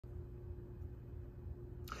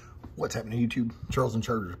What's happening, YouTube? Charles and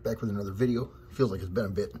Chargers back with another video. Feels like it's been a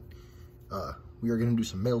bit. We are going to do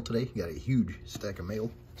some mail today. Got a huge stack of mail,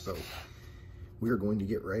 so we are going to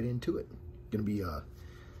get right into it. Going to be a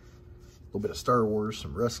little bit of Star Wars,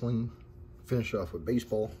 some wrestling, finish off with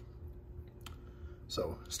baseball.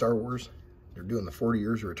 So, Star Wars, they're doing the 40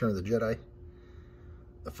 years of Return of the Jedi.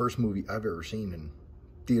 The first movie I've ever seen in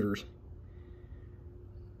theaters.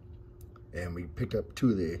 And we picked up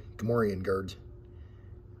 2 of the Gamorrean guards.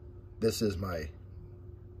 This is my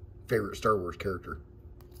favorite Star Wars character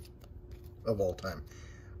of all time.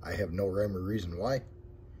 I have no rhyme or reason why.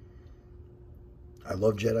 I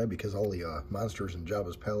love Jedi because all the monsters in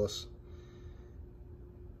Jabba's palace,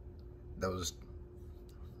 that was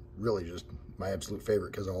really just my absolute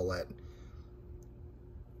favorite because of all that.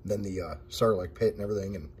 Then the Sarlacc pit and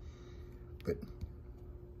everything, but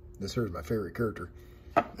this here is my favorite character.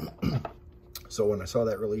 So when I saw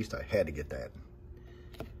that released, I had to get that.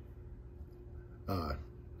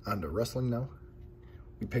 On to wrestling now.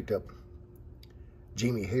 We picked up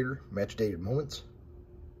Jamie Hayter, Match Dated Moments.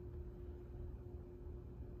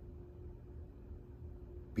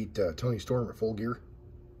 Beat Tony Storm at Full Gear.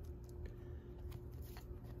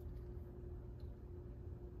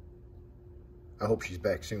 I hope she's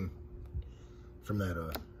back soon from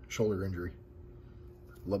that shoulder injury.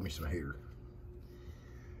 Love me some Hayter.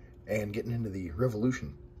 And getting into the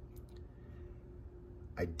Revolution.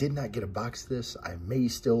 I did not get a box of this. I may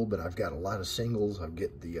still, but I've got a lot of singles. I've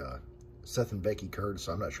got the Seth and Becky cards,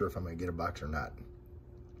 so I'm not sure if I'm going to get a box or not.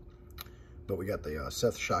 But we got the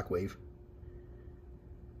Seth Shockwave.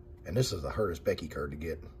 And this is the hardest Becky card to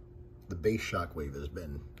get. The base Shockwave has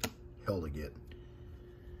been hell to get.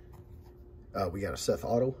 We got a Seth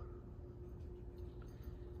Auto.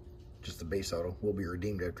 Just the base auto. Will be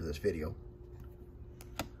redeemed after this video.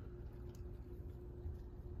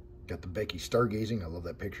 Got the Becky Stargazing. I love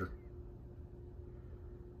that picture.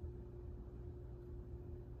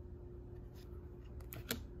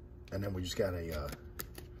 And then we just got a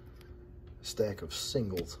stack of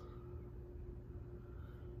singles.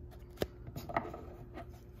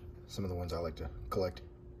 Some of the ones I like to collect.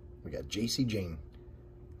 We got JC Jane.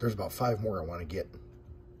 There's about 5 more I want to get.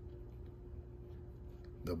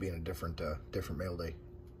 They'll be in a different mail day.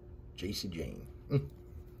 JC Jane.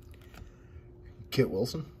 Kit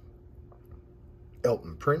Wilson.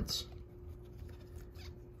 Elton Prince.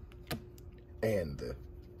 And the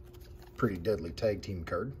Pretty Deadly Tag Team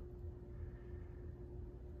card.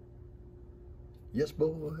 Yes,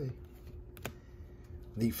 boy.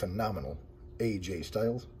 The phenomenal AJ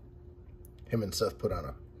Styles. Him and Seth put on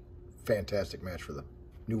a fantastic match for the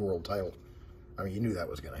New World title. I mean, you knew that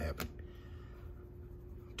was going to happen.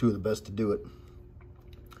 2 of the best to do it.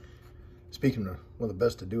 Speaking of one of the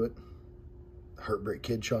best to do it, Heartbreak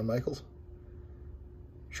Kid Shawn Michaels.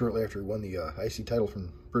 Shortly after he won the IC title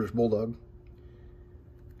from British Bulldog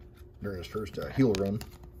during his first heel run.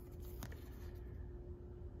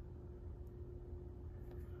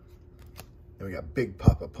 Then we got Big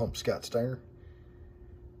Papa Pump Scott Steiner.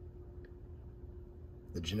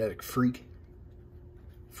 The Genetic Freak.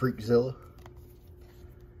 Freakzilla.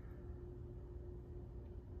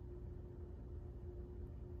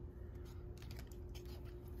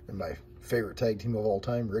 And my favorite tag team of all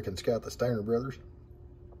time, Rick and Scott, the Steiner brothers.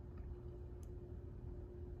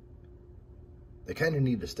 They kind of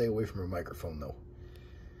need to stay away from a microphone, though.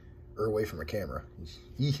 Or away from a camera.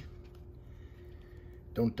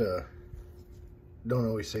 Don't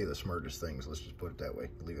always say the smartest things. Let's just put it that way.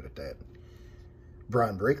 Leave it at that.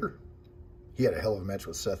 Braun Breaker. He had a hell of a match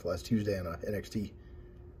with Seth last Tuesday on NXT.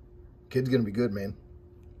 Kid's going to be good, man.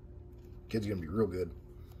 Kid's going to be real good.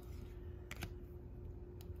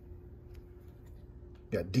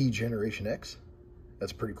 Got D Generation X.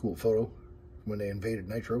 That's a pretty cool photo when they invaded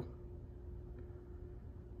Nitro.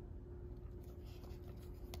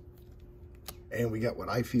 And we got what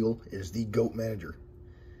I feel is the GOAT manager.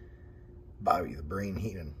 Bobby the Brain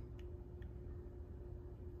Heenan.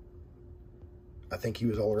 I think he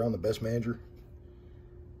was all around the best manager.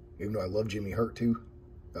 Even though I love Jimmy Hart too.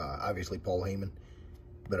 Obviously Paul Heyman.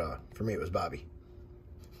 But for me it was Bobby.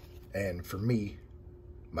 And for me,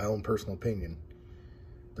 my own personal opinion,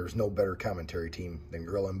 there's no better commentary team than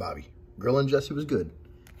Gorilla and Bobby. Gorilla and Jesse was good.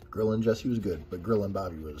 Gorilla and Jesse was good. But Gorilla and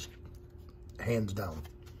Bobby was hands down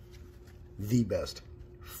the best.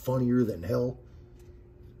 Funnier than hell.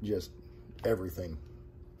 Just everything.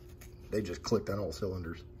 They just clicked on all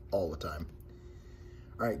cylinders all the time.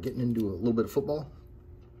 Alright, getting into a little bit of football.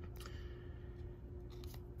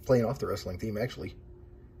 Playing off the wrestling theme, actually.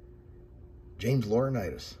 James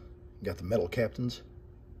Laurinaitis. Got the Metal Captains.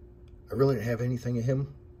 I really didn't have anything of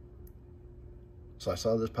him. So I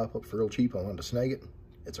saw this pop up for real cheap. I wanted to snag it.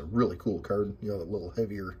 It's a really cool card. You know, that little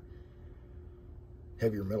heavier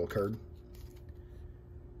metal card.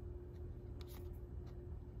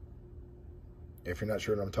 If you're not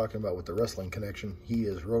sure what I'm talking about with the wrestling connection, he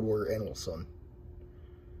is Road Warrior Animal's son.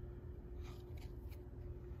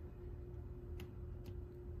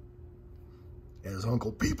 And his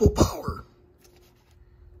uncle People Power.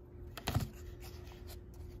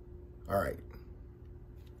 Alright.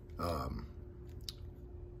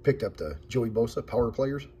 Picked up the Joey Bosa Power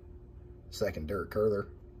Players. Second Derek Carr there.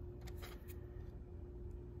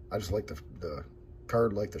 I just like the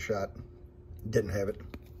card, like the shot. Didn't have it.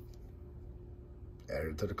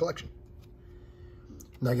 Added it to the collection.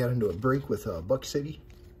 And I got into a break with Buck City.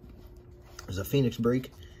 It was a Phoenix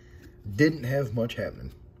break. Didn't have much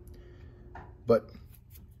happening. But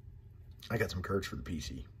I got some cards for the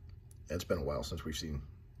PC. It's been a while since we've seen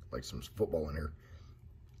like some football in here.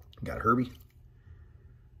 Got Herbie.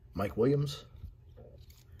 Mike Williams.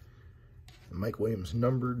 And Mike Williams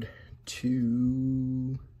numbered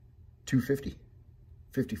to 250.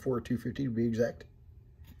 54 or 250 to be exact.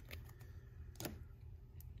 And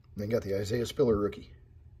then got the Isaiah Spiller rookie.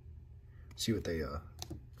 See what they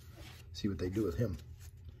do with him.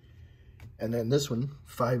 And then this one,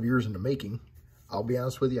 5 years in the making. I'll be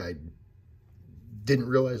honest with you, I didn't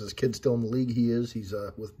realize this kid's still in the league. He is. He's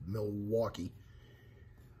with Milwaukee.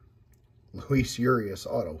 Luis Urias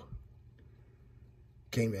Auto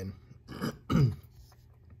came in.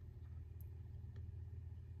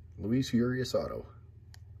 Luis Urias Auto.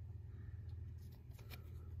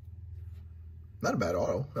 Not a bad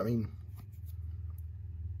auto. I mean,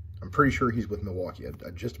 I'm pretty sure he's with Milwaukee. I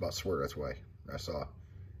just about swear that's why I saw.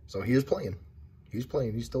 So he is playing. He's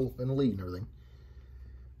playing. He's still in the league and everything.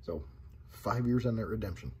 So 5 years on that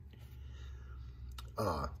redemption.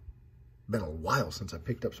 Been a while since I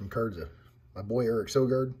picked up some cards. My boy Eric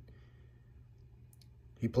Sogard.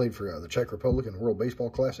 He played for the Czech Republic in the World Baseball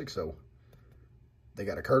Classic, so they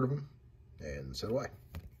got a card of him, and so do I.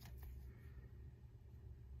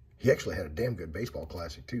 He actually had a damn good baseball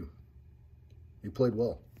classic, too. He played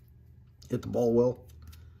well. Hit the ball well.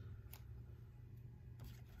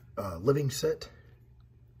 Living set.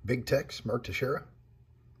 Big Tex, Mark Teixeira.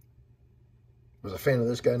 Was a fan of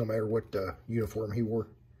this guy no matter what uniform he wore.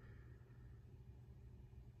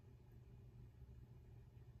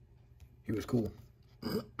 He was cool.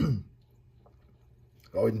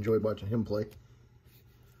 Always enjoyed watching him play.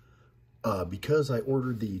 Because I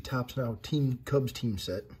ordered the Topps Now Cubs team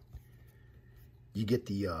set, you get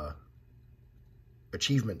the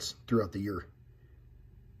achievements throughout the year.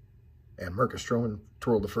 And Marcus Stroman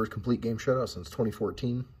twirled the first complete game shutout since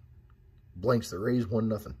 2014. Blanks the Rays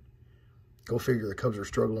 1-0. Go figure, the Cubs are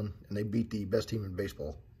struggling, and they beat the best team in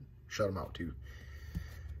baseball. Shut them out, too.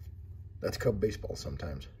 That's Cub baseball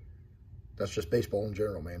sometimes. That's just baseball in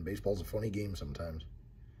general, man. Baseball's a funny game sometimes.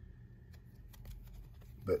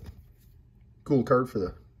 But cool card for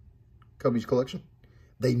the Cubbies collection.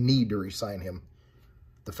 They need to re-sign him.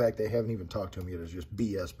 The fact they haven't even talked to him yet is just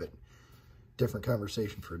BS, but different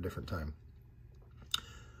conversation for a different time.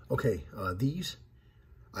 Okay, these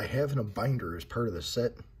I have in a binder as part of the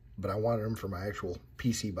set, but I wanted them for my actual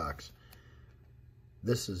PC box.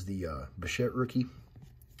 This is the Bichette rookie,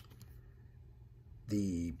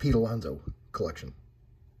 the Pete Alonso collection.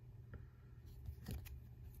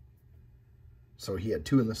 So he had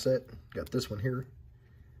two in the set. Got this one here.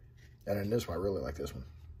 And then this one, I really like this one.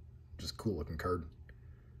 Just cool looking card.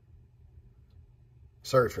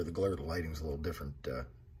 Sorry for the glare. The lighting's a little different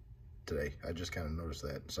today. I just kind of noticed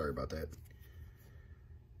that. Sorry about that.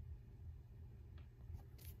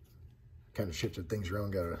 Kind of shifted things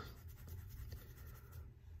around. Got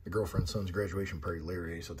the girlfriend's son's graduation party later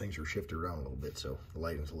today, so things are shifted around a little bit, so the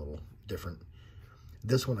lighting's a little different.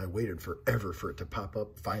 This one I waited forever for it to pop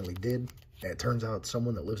up. Finally did. And it turns out it's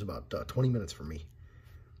someone that lives about 20 minutes from me.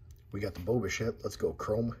 We got the Bo Bichette Let's Go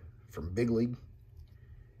Chrome from Big League.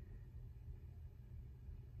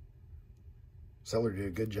 Seller did a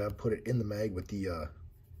good job. Put it in the mag with the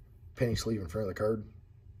penny sleeve in front of the card.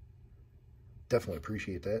 Definitely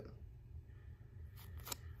appreciate that.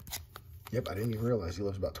 Yep, I didn't even realize he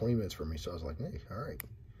lives about 20 minutes from me, so I was like, hey, all right.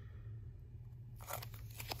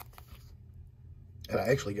 And I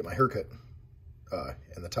actually get my haircut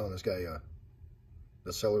in the town this guy,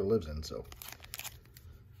 the seller lives in, so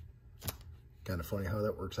kind of funny how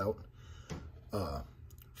that works out.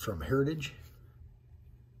 From Heritage,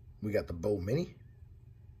 we got the Bo Mini.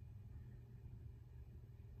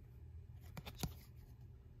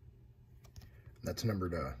 That's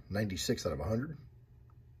numbered 96 out of 100.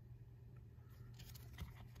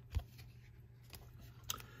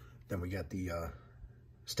 Then we got the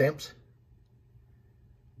Stamps.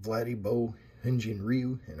 Vladdy, Bo, Hyunjin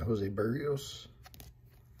Ryu, and Jose Barrios.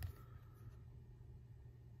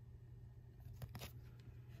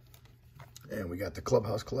 And we got the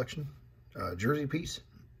Clubhouse Collection jersey piece.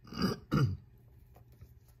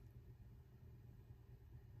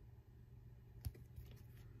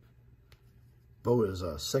 Bo is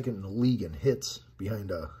second in the league in hits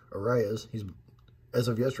behind Arias. He's, as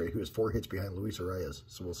of yesterday, he was 4 hits behind Luis Arias.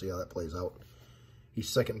 So we'll see how that plays out. He's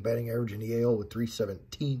second in batting average in the AL with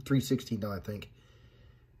 316 now, I think.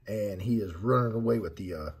 And he is running away with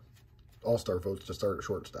the All-Star votes to start at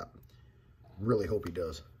shortstop. Really hope he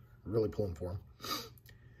does. Really pulling for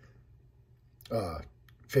him.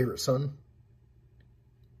 Favorite son.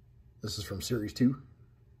 This is from Series 2.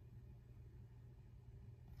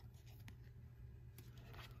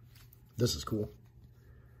 This is cool.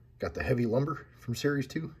 Got the Heavy Lumber from Series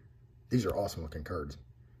 2. These are awesome looking cards.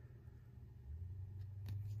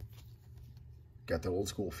 Got the old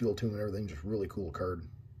school feel to them and everything. Just really cool card.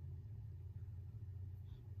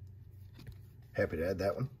 Happy to add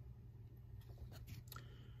that one.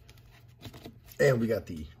 And we got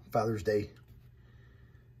the Father's Day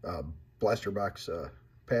blaster box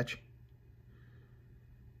patch.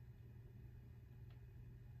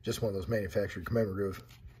 Just one of those manufactured commemorative.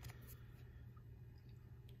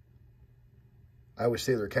 I always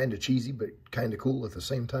say they're kind of cheesy, but kind of cool at the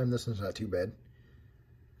same time. This one's not too bad.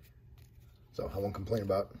 So I won't complain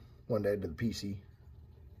about one to add to the PC.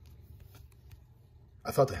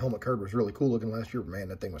 I thought the helmet card was really cool looking last year, but man,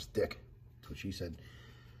 that thing was thick. That's what she said.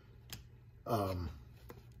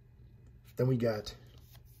 Then we got,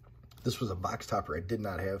 this was a box topper I did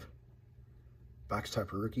not have. Box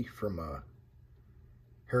topper rookie from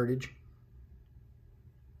Heritage.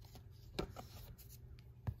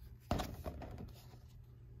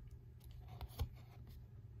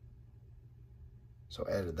 So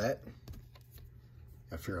added that.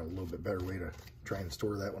 I figured out a little bit better way to try and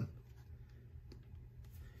store that one.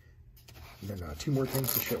 And then 2 more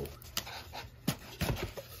things to show.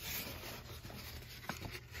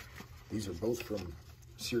 These are both from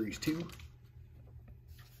Series 2.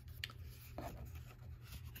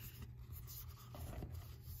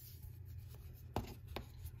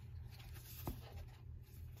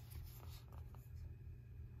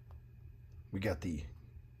 We got the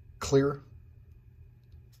clear,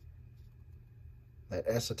 that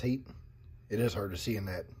acetate. It is hard to see in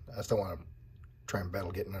that. I still want to try and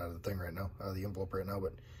battle getting out of the thing right now, out of the envelope right now,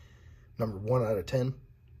 but number 1 out of 10.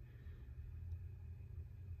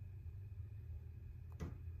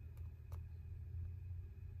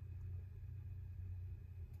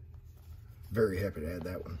 Very happy to add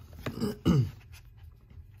that one.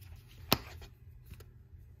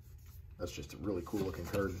 That's just a really cool looking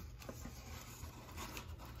card.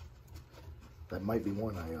 That might be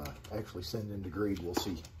one I actually send into grade. We'll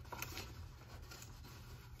see.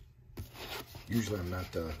 Usually I'm not,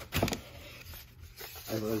 I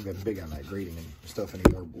haven't really been big on that grading and stuff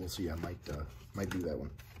anymore, but we'll see. I might do that one.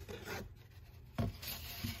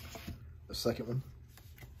 The second one.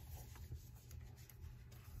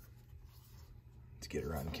 Let's get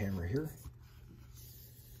her on camera here.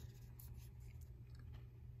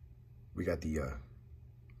 We got the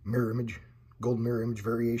mirror image, gold mirror image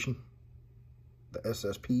variation. The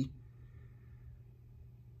SSP.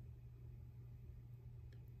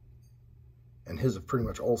 And his have pretty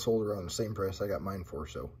much all sold around the same price I got mine for,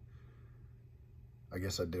 so I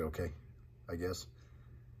guess I did okay. I guess.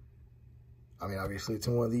 I mean, obviously it's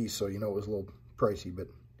in one of these, so you know it was a little pricey, but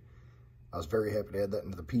I was very happy to add that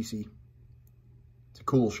into the PC. It's a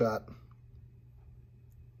cool shot. I'm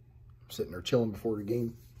sitting there chilling before the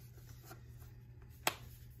game.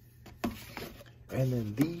 And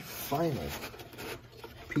then the final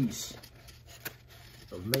piece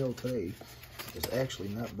of mail today is actually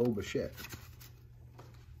not Bo Bichette,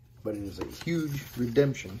 but it is a huge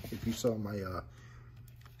redemption. If you saw my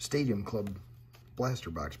Stadium Club blaster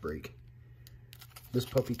box break, this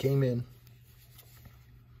puppy came in.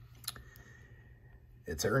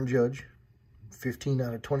 It's Aaron Judge, 15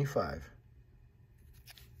 out of 25.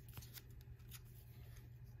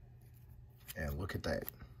 And look at that.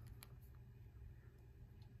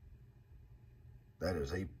 That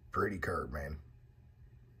is a pretty card, man.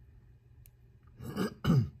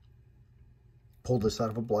 Pulled this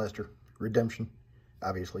out of a blaster. Redemption,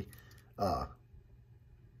 obviously. Yeah,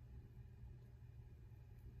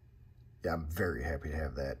 I'm very happy to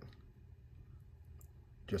have that.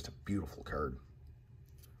 Just a beautiful card.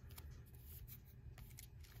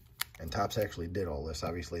 And Topps actually did all this.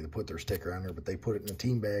 Obviously, they put their sticker on there, but they put it in a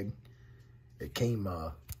team bag. It came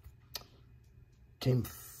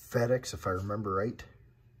FedEx, if I remember right.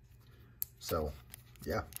 So,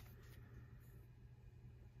 yeah.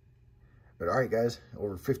 But all right, guys,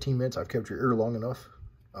 over 15 minutes. I've kept your ear long enough.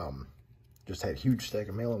 Just had a huge stack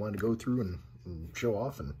of mail I wanted to go through and show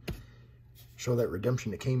off and show that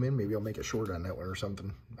redemption that came in. Maybe I'll make a short on that one or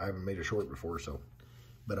something. I haven't made a short before, so.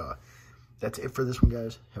 But that's it for this one,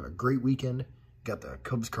 guys. Have a great weekend. Got the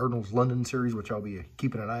Cubs-Cardinals London series, which I'll be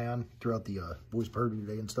keeping an eye on throughout the boys' party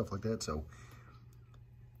today and stuff like that. So,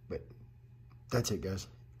 but that's it, guys.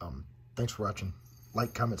 Thanks for watching.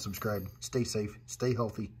 Like, comment, subscribe. Stay safe. Stay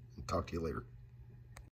healthy. And talk to you later.